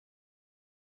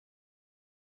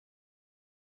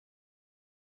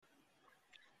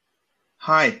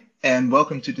Hi, and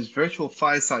welcome to this virtual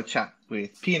fireside chat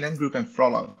with P&N Group and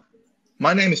Frollo.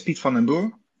 My name is Piet van den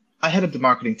Boer. I head up the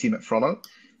marketing team at Frollo.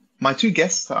 My two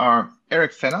guests are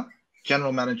Erik Fenna,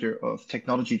 General Manager of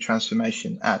Technology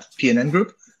Transformation at P&N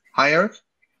Group. Hi, Erik.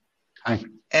 Hi.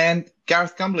 And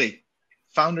Gareth Gumbley,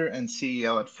 Founder and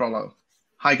CEO at Frollo.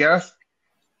 Hi, Gareth.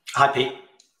 Hi, Pete.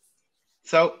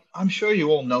 So I'm sure you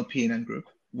all know P&N Group,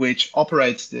 which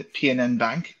operates the P&N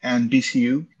Bank and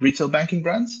BCU retail banking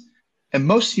brands. And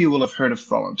most of you will have heard of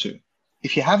Frollo too.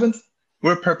 If you haven't,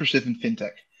 we're purpose-driven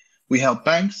fintech. We help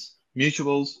banks,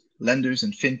 mutuals, lenders,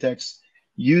 and fintechs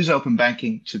use open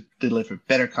banking to deliver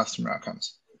better customer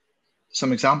outcomes.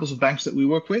 Some examples of banks that we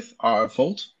work with are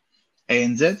Volt,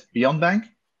 ANZ, Beyond Bank,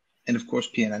 and of course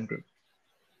P&N Group.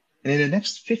 And in the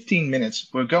next 15 minutes,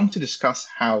 we're going to discuss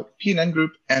how P&N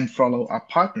Group and Frollo are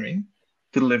partnering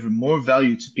to deliver more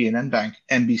value to P&N Bank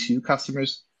and BCU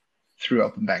customers through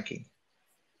open banking.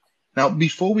 Now,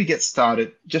 before we get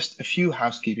started, just a few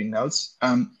housekeeping notes.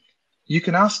 You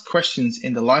can ask questions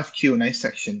in the live Q&A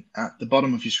section at the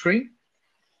bottom of your screen.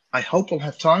 I hope we'll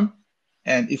have time,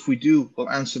 and if we do, we'll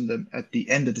answer them at the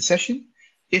end of the session.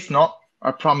 If not,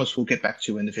 I promise we'll get back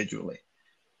to you individually.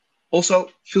 Also,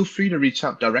 feel free to reach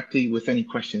out directly with any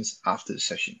questions after the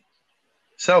session.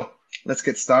 So, let's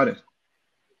get started.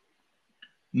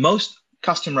 Most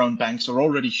customer-owned banks are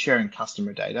already sharing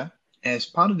customer data as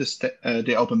part of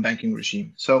the open banking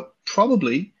regime. So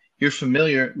probably you're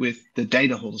familiar with the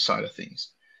data holder side of things.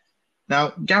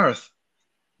 Now, Gareth,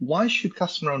 why should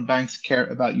customer-owned banks care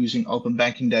about using open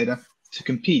banking data to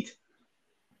compete?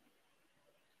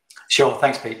 Sure,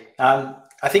 thanks, Pete. I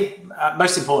think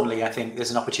most importantly, I think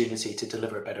there's an opportunity to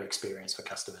deliver a better experience for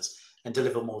customers and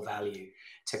deliver more value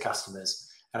to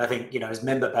customers. And I think, as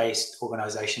member-based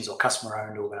organizations or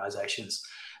customer-owned organizations,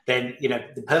 then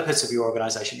the purpose of your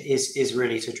organization is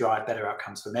really to drive better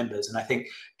outcomes for members. And I think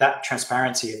that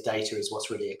transparency of data is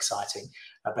what's really exciting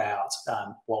about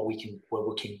what we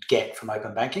can get from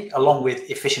open banking, along with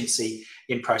efficiency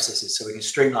in processes. So we can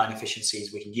streamline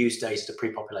efficiencies, we can use data to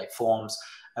pre-populate forms,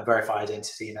 verify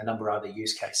identity, and a number of other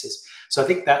use cases. So I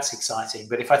think that's exciting.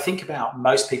 But if I think about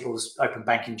most people's open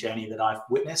banking journey that I've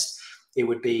witnessed, it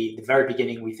would be the very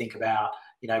beginning. We think about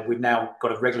we've now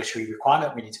got a regulatory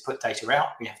requirement. We need to put data out.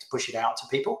 We have to push it out to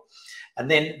people. And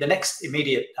then the next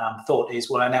immediate thought is,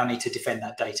 well, I now need to defend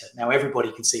that data. Now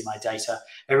everybody can see my data.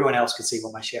 Everyone else can see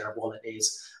what my share of wallet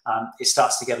is. It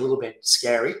starts to get a little bit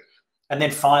scary. And then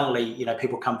finally,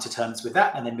 people come to terms with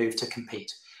that and then move to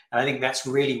compete. And I think that's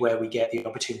really where we get the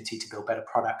opportunity to build better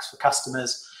products for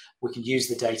customers. We can use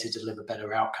the data to deliver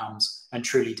better outcomes and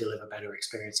truly deliver better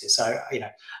experiences. So,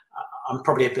 I'm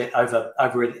probably a bit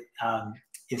over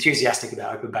enthusiastic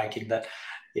about open banking, but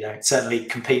certainly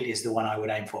compete is the one I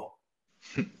would aim for.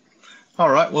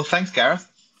 All right. Well, thanks,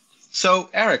 Gareth. So,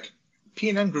 Erik,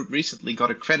 P&N Group recently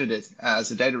got accredited as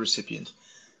a data recipient,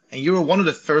 and you were one of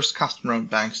the first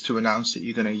customer-owned banks to announce that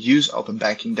you're going to use open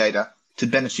banking data to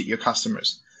benefit your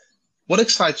customers. What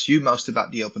excites you most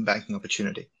about the open banking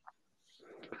opportunity?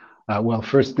 Well,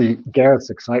 firstly, Gareth's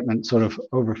excitement sort of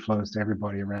overflows to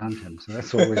everybody around him, so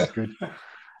that's always good.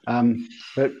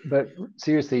 But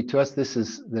seriously, to us, this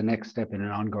is the next step in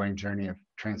an ongoing journey of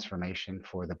transformation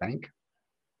for the bank.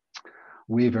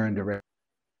 We've earned a record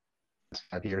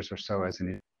 5 years or so as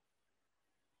an.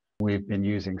 We've been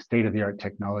using state-of-the-art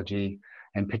technology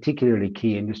and particularly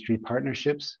key industry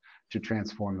partnerships to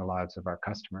transform the lives of our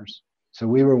customers. So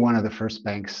we were one of the first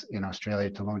banks in Australia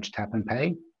to launch Tap and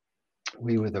Pay.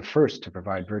 We were the first to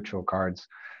provide virtual cards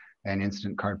and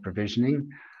instant card provisioning,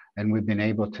 and we've been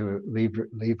able to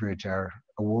leverage our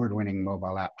award-winning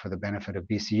mobile app for the benefit of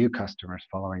BCU customers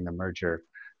following the merger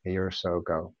a year or so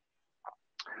ago.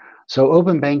 So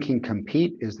Open Banking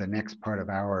Compete is the next part of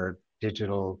our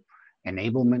digital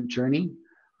enablement journey,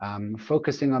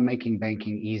 focusing on making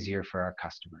banking easier for our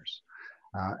customers.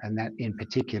 And that in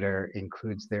particular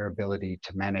includes their ability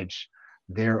to manage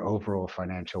their overall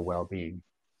financial well-being.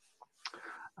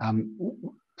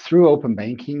 Through open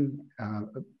banking,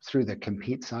 through the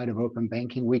compete side of open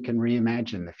banking, we can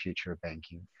reimagine the future of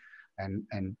banking.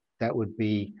 And that would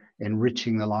be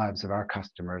enriching the lives of our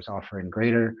customers, offering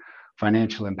greater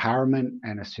financial empowerment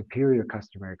and a superior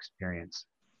customer experience.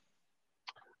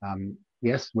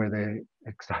 Yes, we're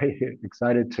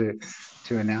excited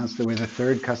to announce that we're the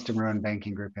third customer-owned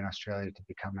banking group in Australia to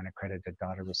become an accredited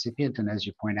data recipient. And as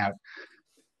you point out,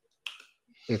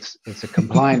 it's a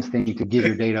compliance thing to give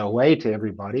your data away to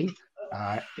everybody.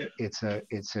 It's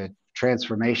a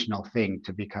transformational thing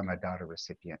to become a data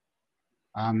recipient.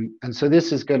 And so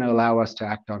this is going to allow us to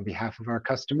act on behalf of our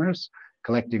customers,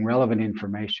 collecting relevant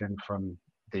information from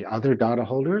the other data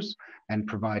holders and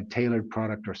provide tailored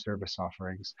product or service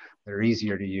offerings that are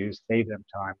easier to use, save them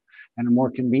time, and are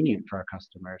more convenient for our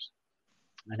customers.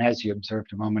 And as you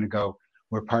observed a moment ago,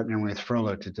 we're partnering with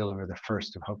Frollo to deliver the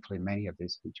first of hopefully many of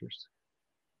these features.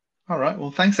 All right.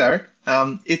 Well, thanks, Erik.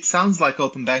 It sounds like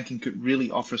open banking could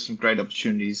really offer some great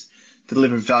opportunities to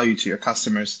deliver value to your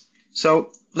customers.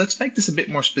 So let's make this a bit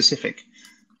more specific.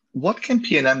 What can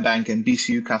P&N Bank and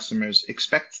BCU customers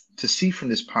expect to see from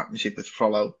this partnership with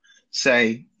Frollo,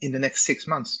 say, in the next 6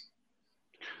 months?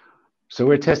 So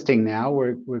we're testing now.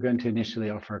 We're going to initially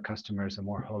offer our customers a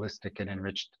more holistic and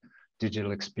enriched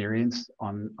digital experience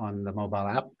on the mobile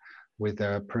app with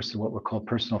what we'll call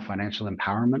personal financial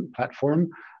empowerment platform,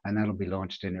 and that'll be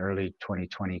launched in early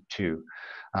 2022.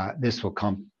 This will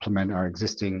complement our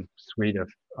existing suite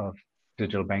of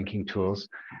digital banking tools,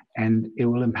 and it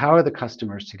will empower the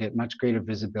customers to get much greater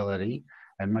visibility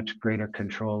and much greater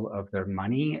control of their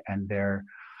money and their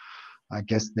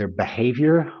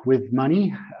behavior with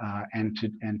money, and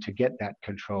to get that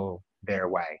control their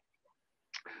way.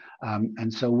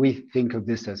 And so we think of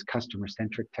this as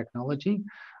customer-centric technology,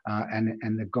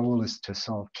 and the goal is to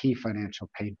solve key financial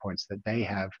pain points that they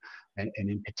have, and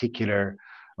in particular,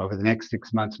 over the next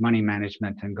 6 months, money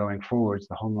management, and going forwards,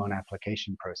 the home loan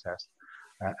application process.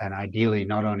 And ideally,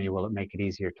 not only will it make it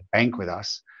easier to bank with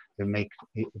us, it'll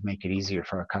make it easier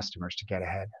for our customers to get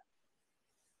ahead.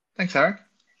 Thanks, Erik.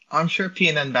 I'm sure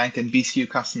P&N Bank and BCU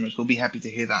customers will be happy to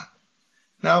hear that.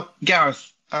 Now,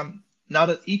 Gareth, now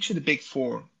that each of the big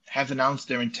four have announced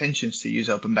their intentions to use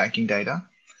open banking data,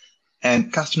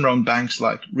 and customer-owned banks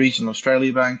like Regional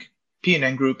Australia Bank,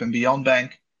 P&N Group and Beyond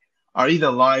Bank are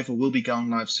either live or will be going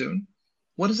live soon,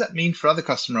 what does that mean for other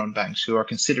customer-owned banks who are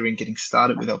considering getting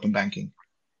started with open banking?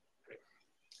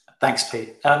 Thanks,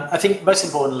 Pete. I think most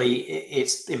importantly,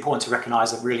 it's important to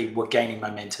recognise that really we're gaining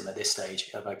momentum at this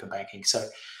stage of open banking. So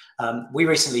we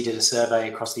recently did a survey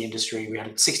across the industry. We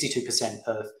had 62%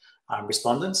 of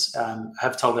respondents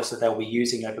have told us that they'll be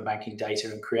using open banking data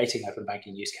and creating open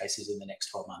banking use cases in the next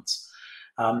 12 months.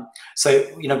 So,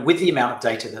 with the amount of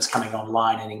data that's coming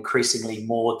online and increasingly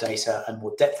more data and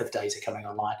more depth of data coming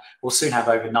online, we'll soon have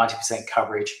over 90%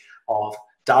 coverage of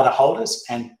data holders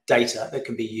and data that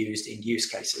can be used in use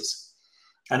cases.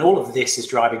 And all of this is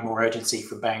driving more urgency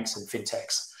from banks and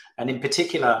fintechs. And in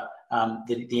particular,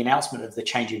 the announcement of the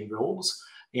changing rules,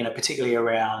 particularly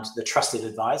around the trusted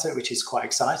advisor, which is quite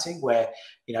exciting, where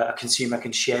a consumer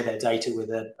can share their data with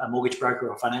a mortgage broker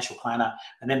or financial planner,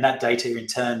 and then that data in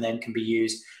turn then can be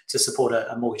used to support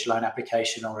a mortgage loan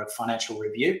application or a financial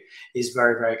review, is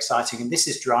very, very exciting. And this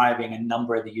is driving a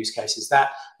number of the use cases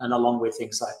that, and along with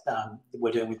things like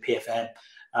we're doing with PFM,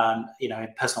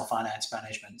 in personal finance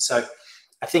management. So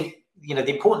I think the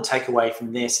important takeaway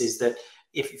from this is that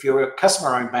if you're a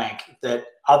customer-owned bank, that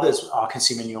others are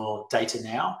consuming your data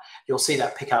now, you'll see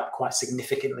that pick up quite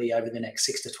significantly over the next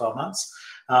 6 to 12 months.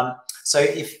 So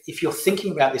if you're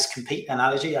thinking about this compete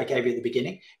analogy I gave you at the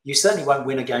beginning, you certainly won't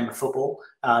win a game of football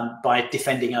by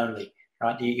defending only,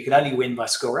 right? You can only win by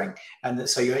scoring, and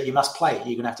so you must play.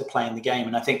 You're going to have to play in the game,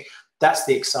 and I think that's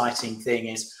the exciting thing.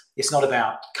 Is it's not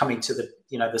about coming to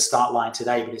the start line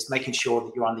today, but it's making sure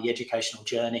that you're on the educational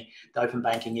journey. The open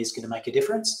banking is going to make a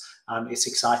difference. It's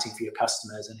exciting for your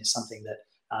customers, and it's something that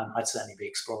I'd certainly be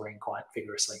exploring quite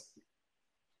vigorously.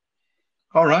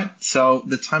 All right, so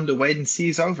the time to wait and see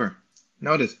is over.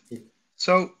 Noted. Yeah.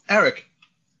 So, Erik,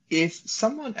 if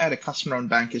someone at a customer-owned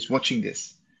bank is watching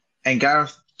this and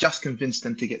Gareth just convinced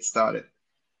them to get started,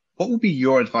 what would be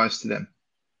your advice to them?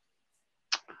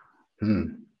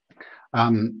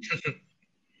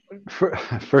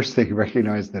 First thing,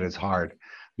 recognize that it's hard.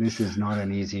 This is not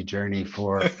an easy journey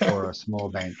for a small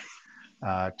bank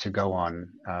to go on,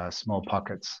 small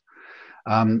pockets.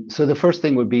 So the first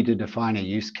thing would be to define a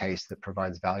use case that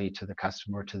provides value to the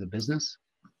customer or to the business.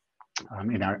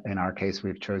 In our case,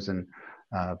 we've chosen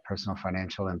personal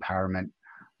financial empowerment,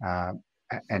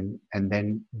 and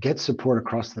then get support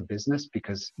across the business,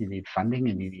 because you need funding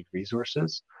and you need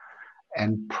resources.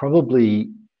 And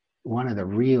probably one of the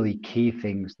really key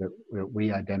things that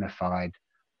we identified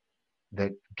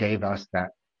that gave us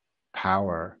that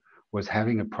power was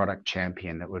having a product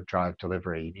champion that would drive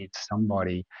delivery. You need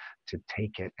somebody to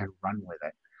take it and run with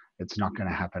it. It's not going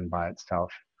to happen by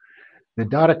itself. The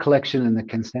data collection and the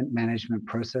consent management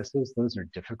processes, those are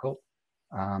difficult.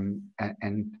 And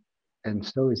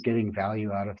so is getting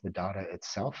value out of the data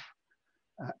itself.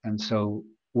 And so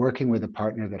working with a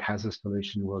partner that has a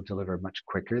solution will deliver much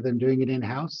quicker than doing it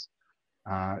in-house.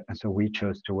 And so we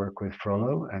chose to work with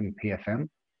Frollo and PFM.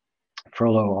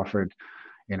 Frollo offered,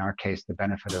 in our case, the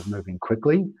benefit of moving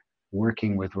quickly,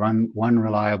 working with one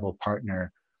reliable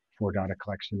partner for data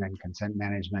collection and consent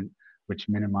management, which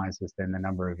minimizes then the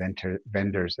number of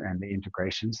vendors and the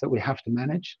integrations that we have to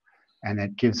manage. And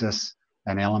it gives us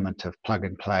an element of plug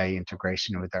and play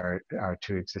integration with our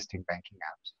two existing banking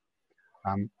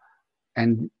apps.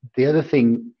 And the other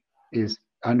thing is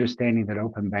understanding that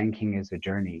open banking is a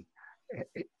journey.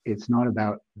 It's not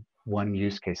about one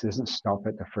use case. It doesn't stop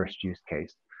at the first use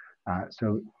case.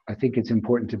 So I think it's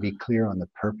important to be clear on the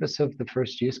purpose of the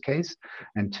first use case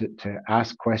and to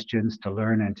ask questions, to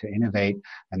learn and to innovate,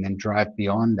 and then drive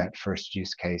beyond that first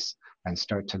use case and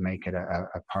start to make it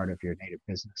a part of your native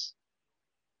business.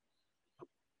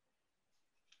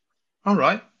 All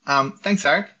right. Thanks,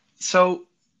 Erik. So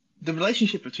the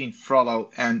relationship between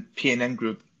Frollo and P&N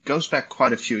Group goes back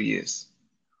quite a few years.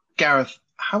 Gareth,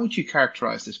 how would you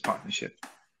characterize this partnership?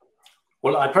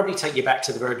 Well, I'd probably take you back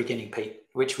to the very beginning, Pete,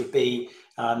 which would be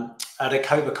at a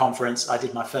COBA conference. I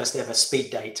did my first ever speed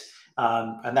date,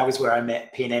 and that was where I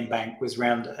met P&N Bank. Was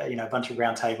around a bunch of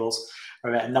round tables. I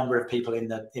met a number of people in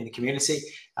the community,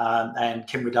 and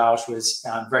Kim Radaj was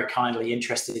very kindly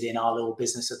interested in our little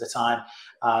business at the time,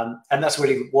 and that's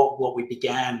really what we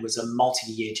began, was a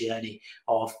multi-year journey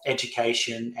of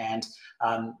education and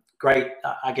great.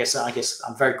 I guess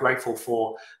I'm very grateful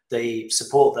for the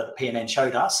support that P&N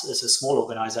showed us as a small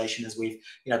organisation as we've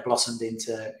blossomed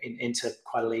into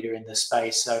quite a leader in the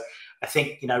space. So I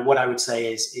think what I would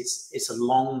say is it's a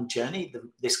long journey.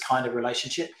 This kind of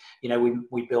relationship.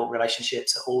 We built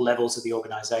relationships at all levels of the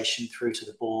organisation through to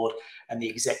the board and the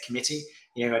exec committee.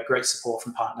 We had great support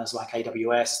from partners like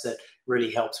AWS that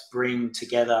really helped bring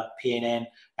together P&N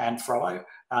and Frollo.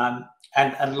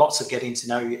 And lots of getting to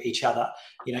know each other,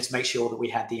 to make sure that we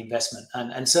had the investment.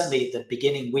 And certainly at the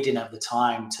beginning, we didn't have the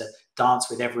time to dance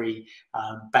with every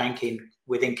bank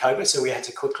within COBA, so we had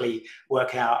to quickly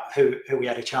work out who we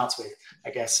had a chance with, I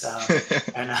guess.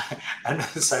 And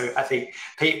so I think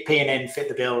P&N fit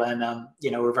the bill, and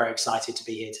we're very excited to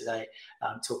be here today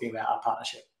talking about our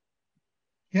partnership.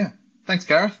 Yeah, thanks,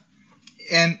 Gareth.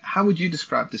 And how would you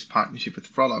describe this partnership with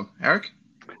Frollo, Erik?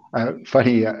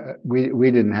 Funny,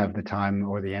 we didn't have the time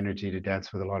or the energy to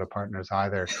dance with a lot of partners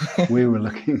either. we were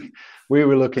looking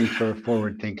for a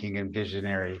forward-thinking and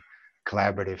visionary,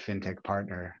 collaborative fintech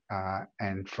partner,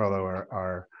 and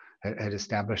Frollo had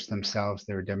established themselves.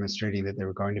 They were demonstrating that they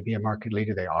were going to be a market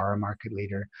leader. They are a market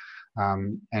leader,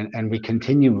 and we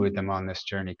continue with them on this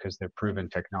journey because they're proven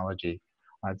technology.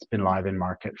 It's been live in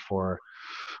market for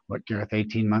Gareth,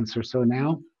 18 months or so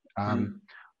now.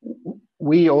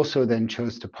 We also then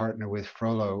chose to partner with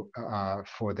Frollo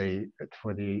for the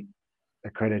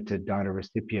accredited data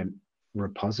recipient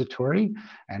repository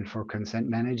and for consent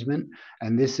management.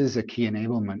 And this is a key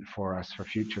enablement for us for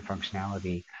future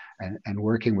functionality, and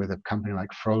working with a company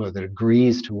like Frollo that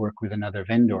agrees to work with another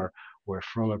vendor where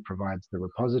Frollo provides the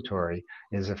repository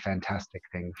is a fantastic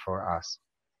thing for us.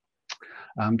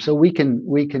 So we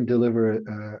can deliver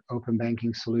an open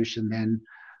banking solution then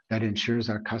that ensures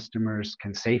our customers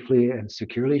can safely and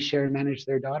securely share and manage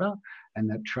their data, and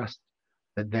that trust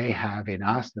that they have in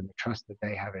us and the trust that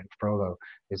they have in Frollo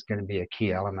is going to be a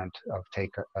key element of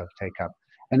take up.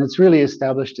 And it's really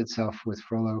established itself with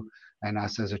Frollo and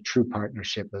us as a true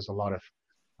partnership. There's a lot of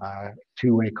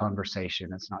two-way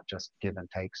conversation. It's not just give and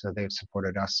take. So they've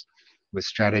supported us with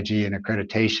strategy and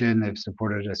accreditation. They've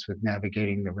supported us with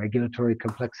navigating the regulatory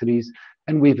complexities,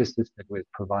 and we've assisted with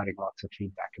providing lots of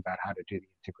feedback about how to do the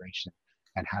integration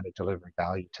and how to deliver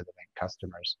value to the bank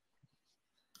customers.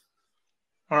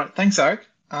 All right, thanks, Erik.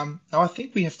 Now I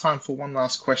think we have time for one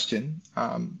last question,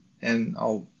 and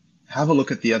I'll have a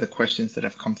look at the other questions that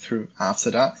have come through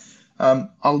after that.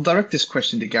 I'll direct this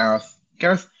question to Gareth.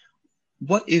 Gareth,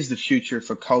 what is the future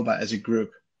for COBA as a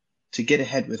group to get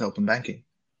ahead with open banking?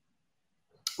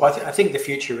 Well, I think the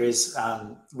future is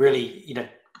really,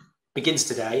 begins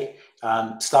today.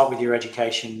 Start with your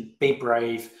education, be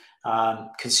brave,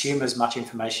 consume as much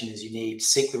information as you need,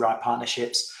 seek the right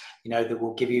partnerships, that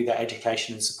will give you that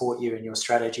education and support you in your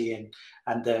strategy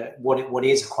and what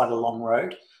is quite a long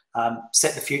road.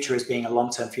 Set the future as being a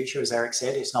long-term future, as Erik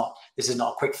said. This is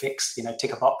not a quick fix,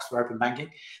 tick a box for open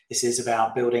banking. This is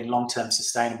about building long-term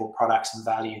sustainable products and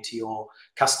value to your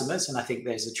customers. And I think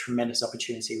there's a tremendous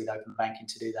opportunity with open banking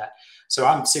to do that. So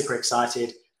I'm super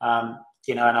excited, and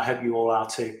I hope you all are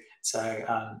too.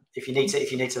 So if you need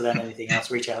to learn anything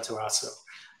else, reach out to us.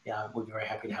 We'll be very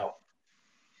happy to help.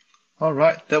 All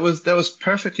right, that was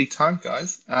perfectly timed,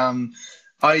 guys.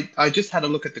 I just had a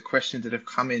look at the questions that have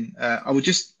come in. I would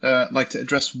just like to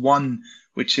address one,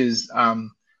 which is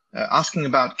asking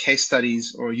about case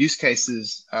studies or use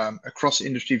cases across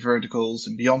industry verticals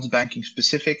and beyond banking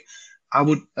specific. I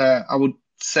would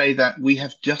say that we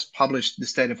have just published the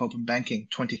State of Open Banking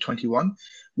 2021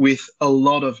 with a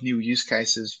lot of new use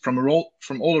cases from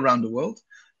all around the world.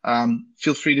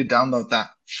 Feel free to download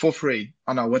that for free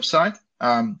on our website.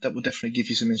 That will definitely give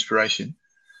you some inspiration.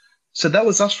 So that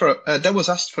was us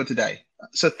for today.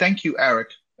 So thank you,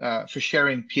 Erik, for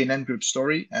sharing P&N Group's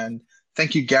story, and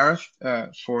thank you, Gareth,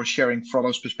 for sharing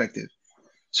Frollo's perspective.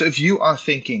 So if you are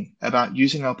thinking about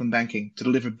using open banking to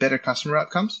deliver better customer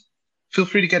outcomes, feel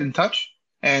free to get in touch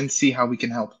and see how we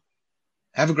can help.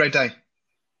 Have a great day.